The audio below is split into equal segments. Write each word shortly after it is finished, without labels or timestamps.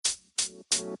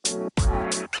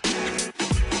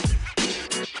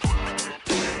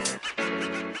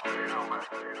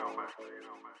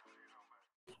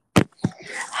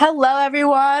Hello,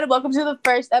 everyone. Welcome to the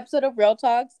first episode of Real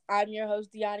Talks. I'm your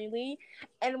host, Deani Lee.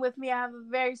 And with me, I have a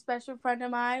very special friend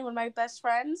of mine, one of my best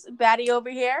friends, Batty over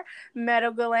here,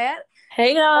 Meadow Gallant.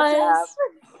 Hey, guys.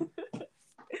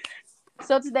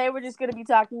 So today, we're just going to be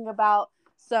talking about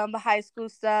some high school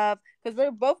stuff because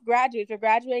we're both graduates. We're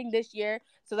graduating this year,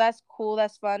 so that's cool.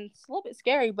 That's fun. It's a little bit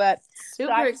scary, but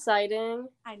super exciting.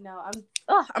 I know.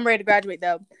 I'm ready to graduate,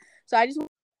 though. So I just want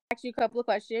to ask you a couple of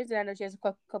questions, and I know she has a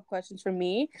couple questions for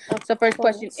me. So first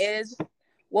question is,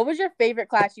 what was your favorite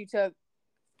class you took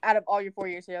out of all your 4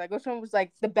 years here? Like, which one was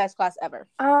like the best class ever?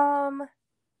 My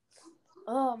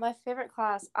favorite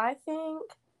class. I think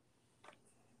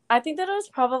that it was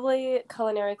probably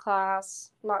culinary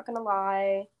class. Not gonna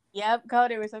lie. Yep,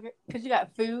 culinary was okay because you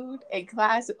got food and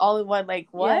class all in one. Like,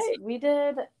 what? Yes, we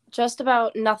did just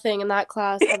about nothing in that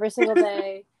class every single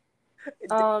day.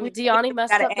 Deani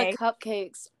messed up the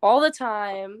cupcakes all the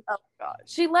time. Oh my god.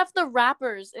 She left the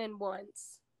wrappers in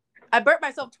once. I burnt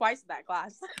myself twice in that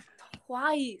class.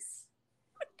 Twice.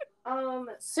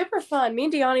 Super fun. Me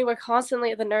and Deani were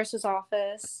constantly at the nurse's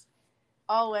office.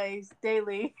 Always,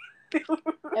 daily.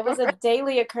 It was a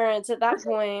daily occurrence at that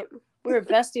point. We were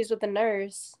besties with the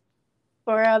nurse.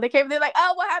 For real. They came, they're like,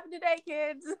 oh, what happened today,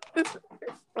 kids?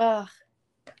 Ugh.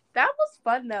 That was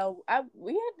fun though.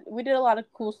 We did a lot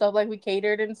of cool stuff, like we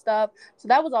catered and stuff. So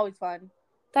that was always fun.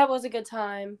 That was a good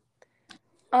time.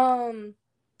 Deani,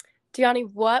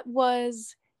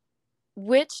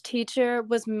 which teacher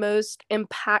was most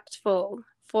impactful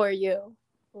for you?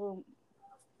 Ooh,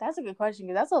 that's a good question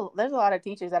because there's a lot of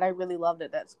teachers that I really loved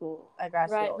at that school at grad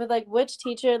school. Right, but like which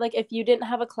teacher, like if you didn't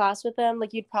have a class with them,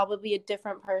 like you'd probably be a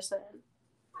different person.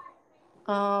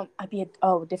 I'd be a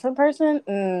different person.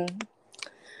 Or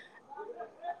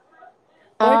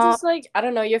just like I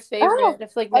don't know your favorite.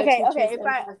 If like no teachers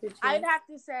impacted you. I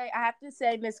have to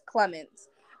say Miss Clements,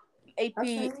 AP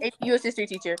US history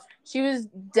teacher. She was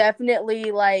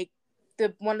definitely like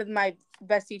one of my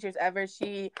best teachers ever.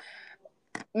 She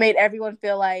made everyone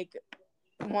feel like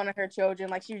one of her children.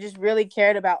 Like she just really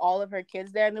cared about all of her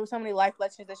kids there. And there were so many life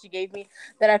lessons that she gave me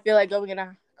that I feel like going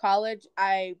into college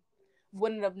I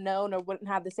wouldn't have known or wouldn't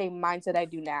have the same mindset I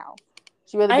do now.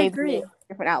 She really gave me a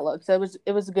different outlook. So it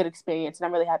was a good experience, and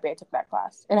I'm really happy I took that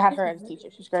class and had her as a teacher.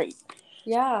 She's great.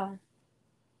 Yeah.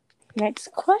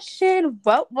 Next question.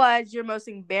 What was your most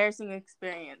embarrassing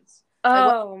experience?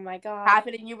 Oh, my God.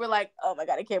 Happened and you were like, oh, my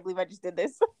God, I can't believe I just did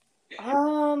this.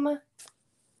 I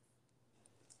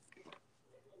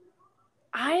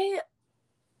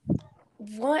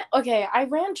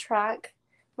ran track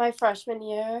my freshman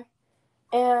year,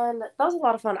 and that was a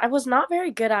lot of fun. I was not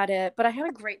very good at it, but I had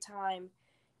a great time.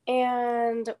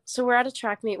 And so we're at a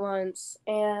track meet once,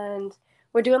 and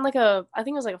we're doing I think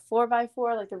it was like a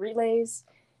 4x4, like the relays.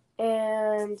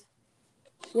 And,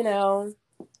 you know,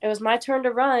 it was my turn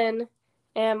to run,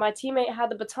 and my teammate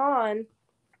had the baton,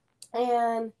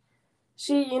 and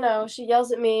she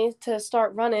yells at me to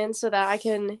start running so that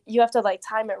you have to like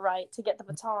time it right to get the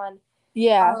baton.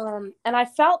 Yeah. And I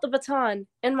felt the baton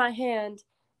in my hand,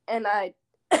 and I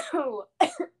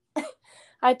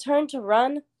turned to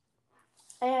run,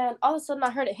 and all of a sudden I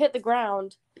heard it hit the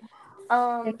ground.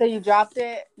 And so you dropped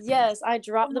it? Yes, I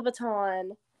dropped the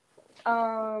baton.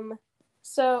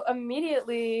 So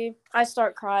immediately I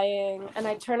start crying, and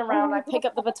I turn around, I pick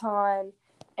up the baton,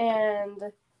 and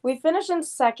we finish in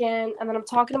second, and then I'm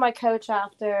talking to my coach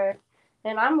after,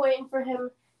 and I'm waiting for him.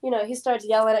 You know, he starts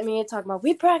yelling at me, talking about,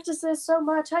 we practice this so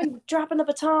much, how you dropping the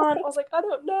baton? I was like, I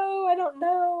don't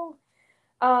know.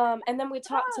 And then we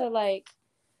talked to like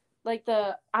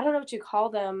the, I don't know what you call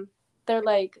them. They're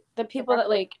like the people that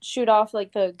like shoot off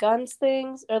like the guns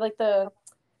things, or like the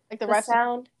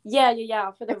sound. Yeah,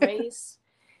 for the race.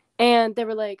 And they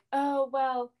were like, oh,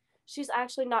 well, she's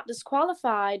actually not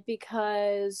disqualified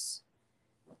because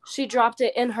she dropped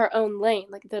it in her own lane.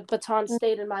 Like the baton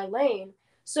stayed in my lane.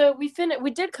 So we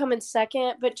did come in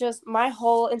second, but just my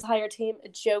whole entire team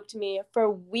joked me for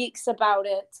weeks about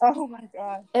it. Oh my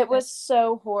God. It was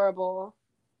so horrible.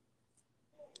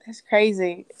 That's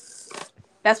crazy.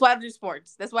 That's why I do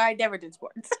sports. That's why I never did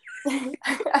sports.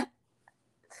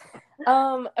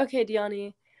 Okay,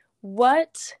 Deani.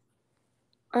 What?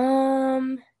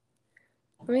 Let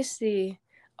me see.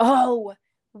 Oh,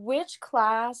 which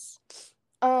class,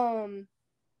 I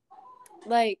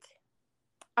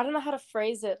don't know how to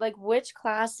phrase it. Like, which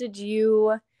class did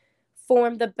you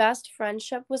form the best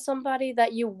friendship with somebody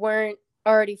that you weren't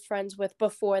already friends with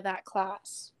before that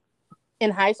class?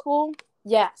 In high school?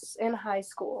 Yes, in high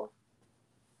school.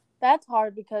 That's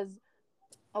hard because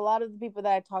a lot of the people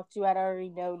that I talked to I'd already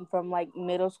known from like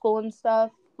middle school and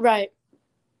stuff. Right.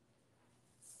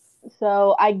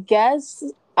 So I guess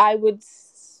I would.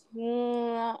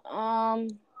 I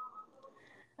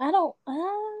don't.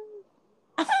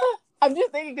 I'm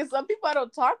just thinking because some people I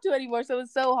don't talk to anymore, so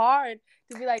it's so hard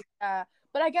to be like.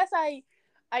 But I guess I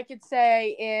could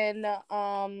say in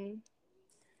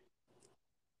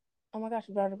Oh my gosh,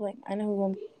 I'm drawing a blank. I know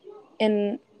who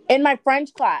I'm in my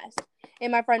French class.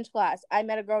 In my French class, I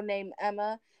met a girl named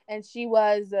Emma, and she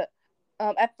was at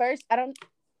first I don't.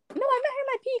 No, I met her in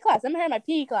my PE class. I met her in my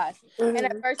PE class, and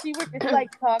at first we were just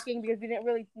like talking because we didn't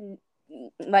really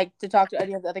like to talk to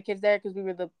any of the other kids there because we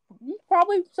were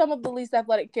probably some of the least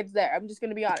athletic kids there. I'm just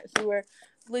gonna be honest. We were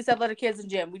the least athletic kids in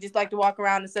gym. We just like to walk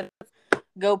around instead of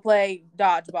go play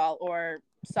dodgeball or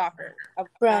soccer.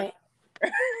 Right.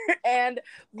 And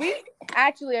we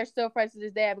actually are still friends to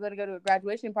this day. I'm going to go to a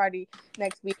graduation party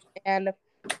next week, and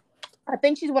I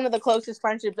think she's one of the closest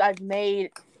friendships I've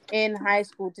made in high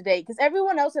school to date. Because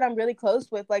everyone else that I'm really close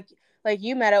with, like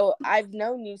you, Meadow, I've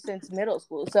known you since middle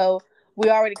school, so we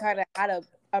already kind of had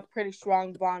a pretty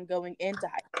strong bond going into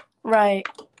high school. Right.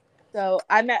 So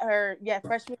I met her,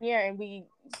 freshman year, and we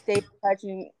stayed in touch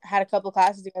and had a couple of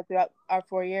classes together throughout our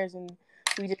 4 years, and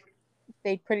we just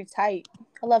stayed pretty tight.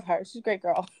 I love her. She's a great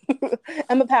girl.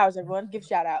 Emma Powers, everyone. Give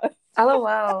shout out.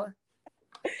 LOL.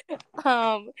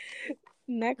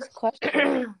 Next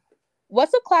question.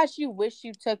 What's a class you wish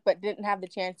you took but didn't have the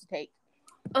chance to take?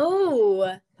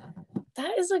 Oh,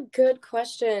 that is a good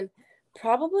question.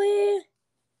 Probably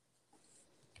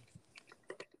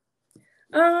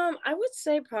I would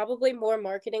say probably more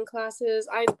marketing classes.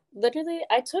 I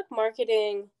took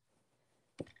marketing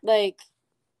like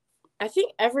I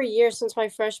think every year since my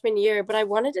freshman year, but I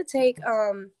wanted to take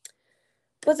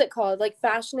what's it called? Like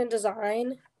fashion and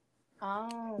design.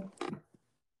 Oh.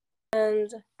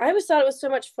 And I always thought it was so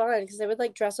much fun because they would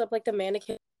like dress up like the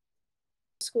mannequin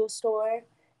school store,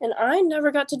 and I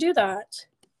never got to do that.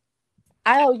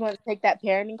 I always wanted to take that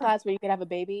parenting class where you could have a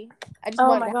baby.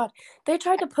 Oh my god. They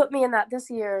tried to put me in that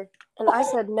this year, and I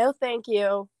said no thank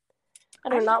you. I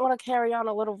do not want to carry on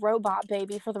a little robot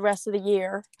baby for the rest of the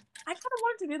year. I kind of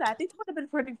wanted to do that. I think it would have been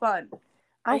pretty fun.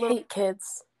 I hate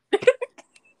kids.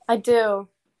 I do.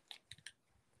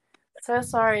 So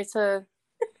sorry if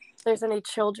there's any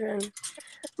children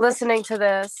listening to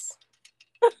this.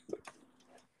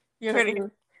 You're gonna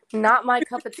not my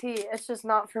cup of tea. It's just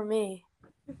not for me.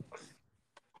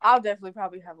 I'll definitely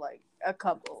probably have like a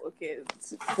couple of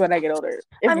kids when I get older.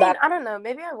 I mean, I don't know.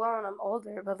 Maybe I will when I'm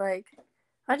older, but like,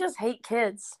 I just hate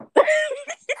kids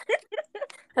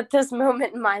at this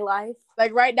moment in my life.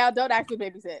 Like right now, don't actually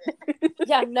babysit.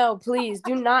 Yeah, no, please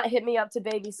do not hit me up to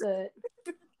babysit.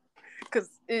 Because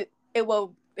it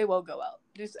won't go out.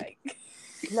 Just saying.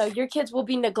 No, your kids will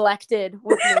be neglected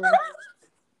with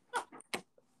me.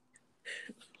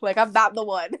 Like I'm not the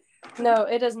one. No,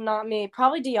 it is not me.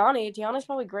 Probably Deani. Deani's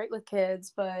probably great with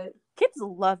kids, but kids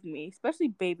love me, especially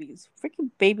babies. Freaking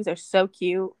babies are so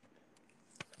cute.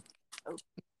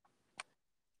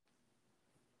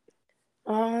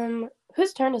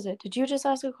 Whose turn is it? Did you just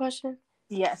ask a question?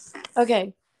 Yes.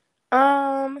 Okay.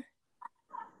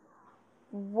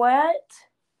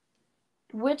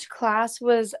 Which class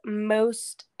was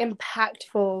most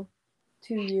impactful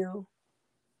to you?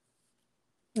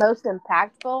 Most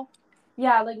impactful?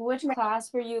 Yeah, like which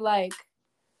class were you like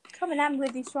coming at me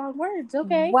with these strong words?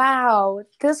 Okay. Wow,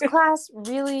 this class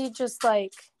really just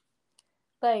like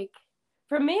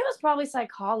for me it was probably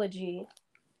psychology.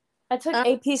 I took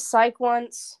AP Psych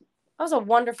once. That was a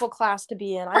wonderful class to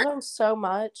be in. I learned so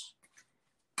much.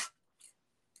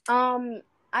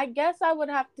 I guess I would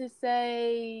have to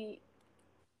say,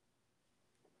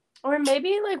 or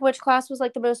maybe like which class was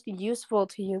like the most useful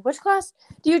to you? Which class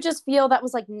do you just feel that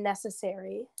was like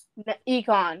necessary?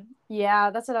 Econ.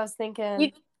 Yeah, that's what I was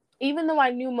thinking. Even though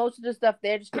I knew most of the stuff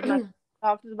there, just because my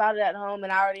talked about it at home,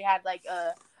 and I already had like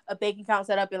a bank account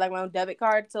set up and like my own debit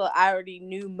card, so I already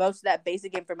knew most of that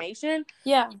basic information.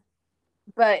 Yeah.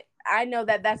 But I know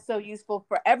that that's so useful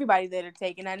for everybody there to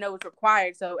take, and I know it's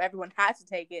required, so everyone has to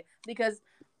take it because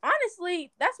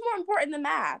honestly, that's more important than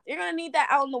math. You're gonna need that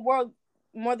out in the world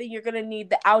more than you're gonna need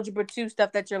the algebra 2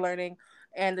 stuff that you're learning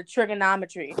and the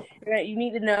trigonometry. You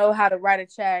need to know how to write a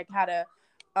check, how to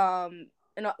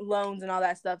and loans and all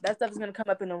that stuff. That stuff is gonna come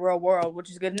up in the real world, which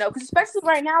is good to know. Because especially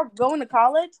right now, going to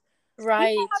college,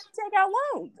 right? You have to take out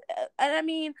loans, and I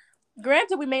mean,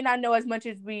 granted, we may not know as much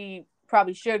as we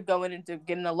probably should going into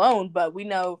getting a loan, but we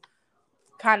know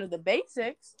kind of the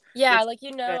basics. Yeah, like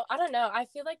I don't know. I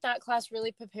feel like that class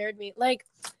really prepared me. Like,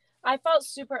 I felt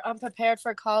super unprepared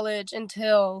for college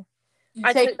until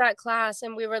I took that class,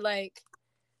 and we were like,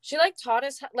 she like taught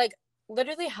us like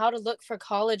literally how to look for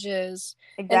colleges.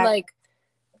 Exactly. And like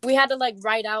we had to like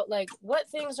write out like what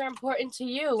things are important to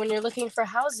you when you're looking for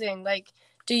housing. Like,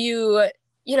 do you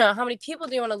how many people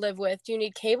do you want to live with? Do you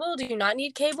need cable? Do you not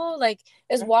need cable? Like,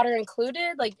 is water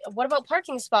included? Like, what about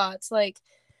parking spots? Like,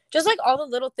 just like all the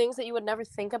little things that you would never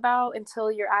think about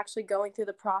until you're actually going through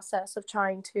the process of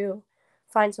trying to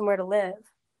find somewhere to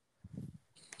live.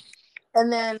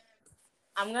 And then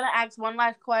I'm going to ask one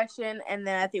last question, and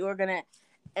then I think we're going to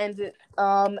end it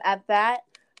at that.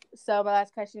 So my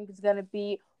last question is going to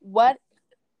be, what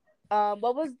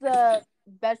was the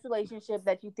best relationship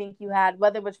that you think you had,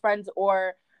 whether it was friends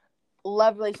or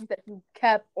love relations that you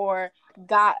kept or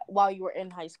got while you were in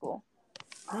high school?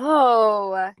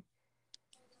 Oh,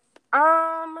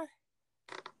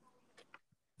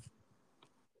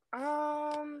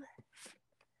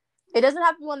 it doesn't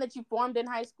have to be one that you formed in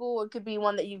high school. It could be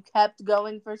one that you kept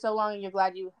going for so long and you're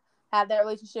glad you had that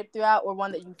relationship throughout, or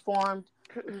one that you formed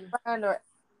friend or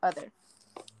other.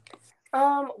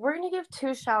 We're gonna give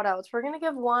 2 shout outs. We're gonna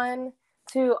give one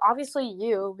to obviously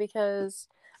you, because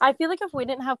I feel like if we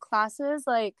didn't have classes,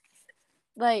 like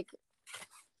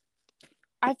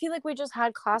I feel like we just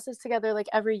had classes together like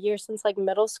every year since like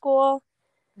middle school.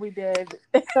 We did.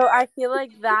 So I feel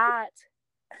like that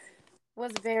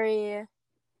was very, I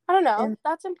don't know,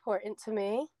 that's important to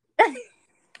me.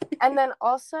 And then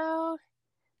also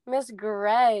Miss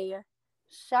Gray.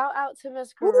 Shout out to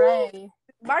Miss Gray.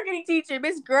 Marketing teacher,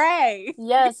 Miss Gray.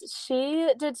 Yes,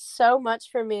 she did so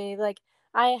much for me. Like,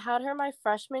 I had her my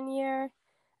freshman year,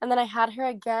 and then I had her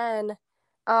again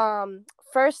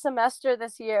first semester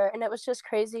this year, and it was just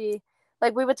crazy.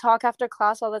 Like, we would talk after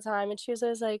class all the time, and she was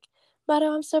always like,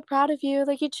 Meadow, I'm so proud of you.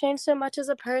 Like, you changed so much as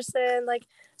a person, like,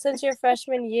 since your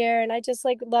freshman year, and I just,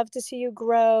 like, love to see you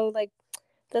grow, like,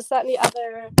 this, that, and the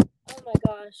other. Oh, my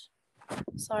gosh.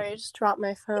 Sorry, I just dropped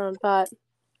my phone, but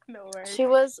no worries. She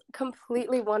was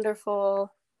completely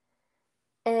wonderful.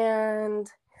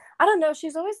 And I don't know,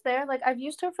 she's always there. Like, I've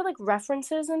used her for, like,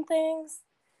 references and things,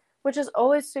 which is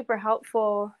always super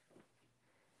helpful.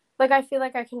 Like, I feel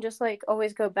like I can just, like,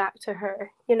 always go back to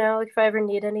her, like, if I ever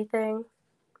need anything.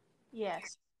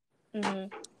 Yes. Mm-hmm.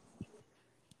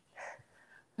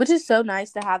 Which is so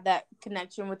nice to have that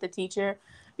connection with the teacher,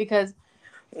 because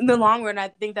in the long run, I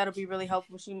think that'll be really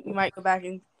helpful. You might go back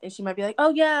and she might be like,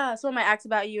 oh, yeah, someone might ask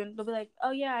about you, and they'll be like,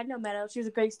 oh, yeah, I know Meadow. She was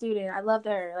a great student. I loved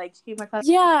her. Like, she came to my class.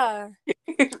 Yeah.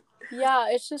 Yeah,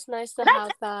 it's just nice to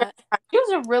have that. She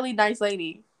was a really nice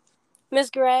lady. Miss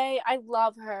Gray, I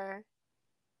love her.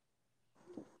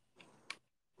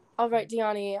 All right,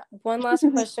 Deani, one last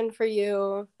question for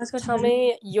you. Tell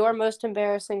me your most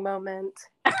embarrassing moment.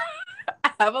 I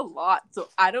have a lot, so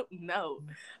I don't know.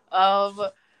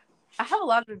 I have a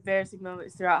lot of embarrassing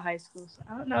moments throughout high school, so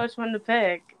I don't know which one to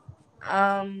pick.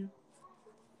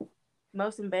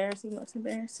 Most embarrassing.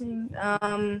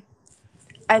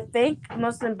 I think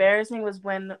most embarrassing was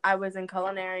when I was in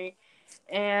culinary,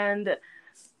 and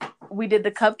we did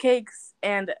the cupcakes,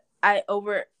 and I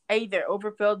either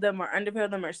overfilled them or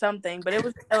underfilled them or something. But it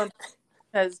was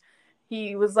because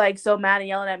he was like so mad and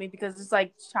yelling at me because it's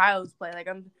like child's play. Like,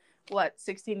 I'm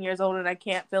 16 years old and I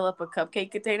can't fill up a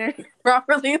cupcake container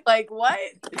properly. Like, what?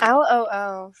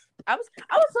 LOL. I was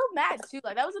so mad too.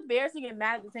 Like, that was embarrassing and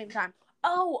mad at the same time.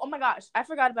 Oh my gosh, I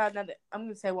forgot about another. I'm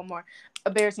gonna say one more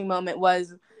embarrassing moment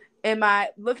was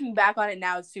looking back on it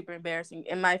now, it's super embarrassing.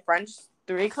 In my French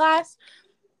 3 class,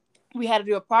 we had to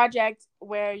do a project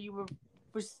where you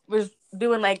was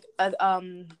doing like a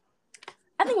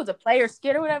I think it was a play or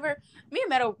skit or whatever. Me and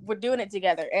Meadow were doing it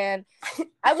together, and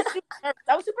I was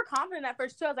super confident at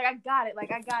first too. I was like, I got it.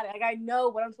 Like, I know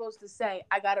what I'm supposed to say.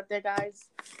 I got up there, guys,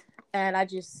 and I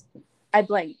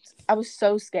blanked. I was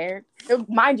so scared.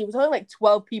 Mind you, it was only like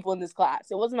 12 people in this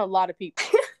class. It wasn't a lot of people.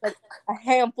 Like, a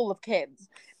handful of kids.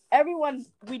 Everyone,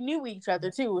 we knew each other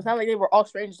too. It was not like they were all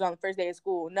strangers on the first day of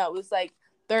school. No, it was like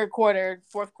third quarter,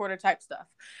 fourth quarter type stuff.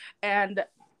 And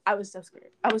I was so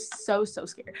scared. I was so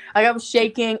scared. Like, I was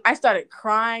shaking. I started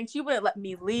crying. She wouldn't let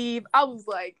me leave. I was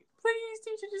like, please,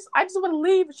 teacher, I just want to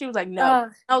leave. And she was like, no.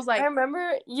 I was like, I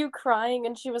remember you crying,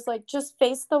 and she was like, just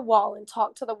face the wall and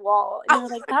talk to the wall. And you were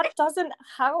like, that doesn't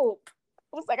help.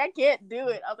 I was like, I can't do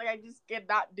it. I was like, I just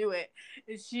cannot do it.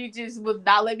 And she just would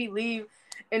not let me leave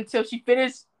until she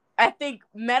finished. I think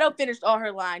Meadow finished all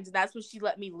her lines, and that's when she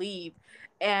let me leave.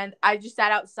 And I just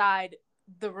sat outside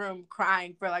the room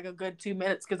crying for like a good 2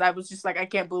 minutes because I was just like, I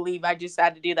can't believe I just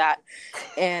had to do that.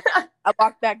 And I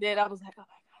walked back in. I was like, oh my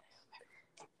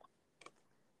God.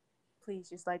 Please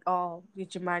just like,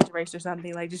 get your mind erased or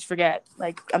something. Like, just forget.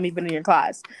 Like, I'm even in your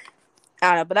class.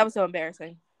 I don't know, but that was so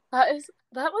embarrassing. That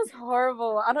was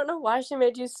horrible. I don't know why she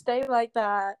made you stay like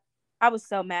that. I was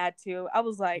so mad too. I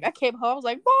was like, I came home. I was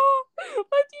like, Mom,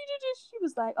 my teacher just. She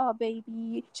was like, oh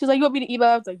baby. She was like, you want me to email?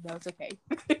 I was like, no, it's okay.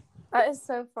 That is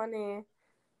so funny.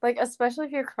 Like, especially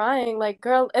if you're crying. Like,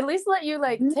 girl, at least let you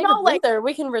like take No, a breather.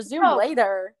 We can resume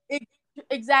later.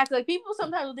 Exactly. Like people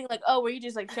sometimes will think like, oh, were you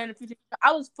just like sharing a few things?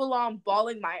 I was full on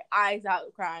bawling my eyes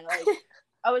out, crying. Like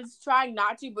I was trying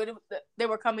not to, but they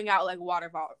were coming out like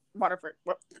waterworks.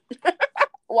 That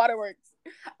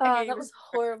was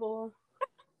horrible.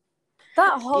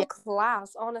 That whole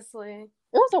class, honestly.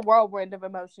 It was a whirlwind of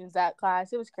emotions, that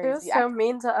class. It was crazy. It was so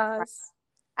mean to us.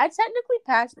 I technically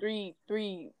passed three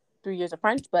years of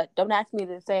French, but don't ask me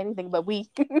to say anything but we.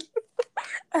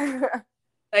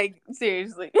 Like,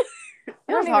 seriously. I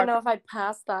don't even know if I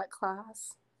passed that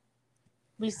class.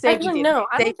 We said you did. No,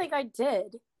 I don't think I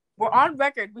did. We're on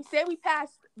record. We say we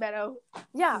passed, Meadow.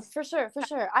 Yeah, for sure.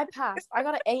 I passed. I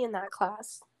got an A in that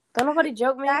class. Don't nobody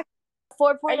joke me.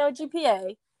 4.0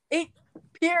 GPA.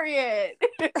 Period.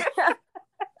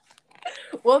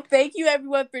 Well, thank you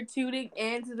everyone for tuning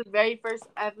in to the very first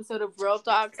episode of Real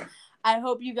Talks. I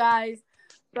hope you guys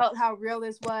felt how real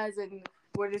this was and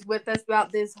were just with us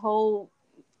throughout this whole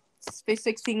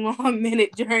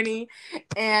 16-minute journey.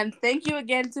 And thank you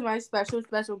again to my special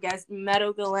guest,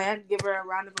 Meadow Gallant. Give her a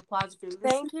round of applause for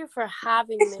listening. Thank you for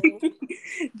having me.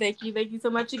 Thank you so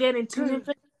much again. And tune in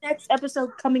for the next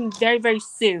episode coming very, very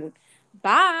soon.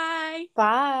 Bye.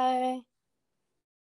 Bye.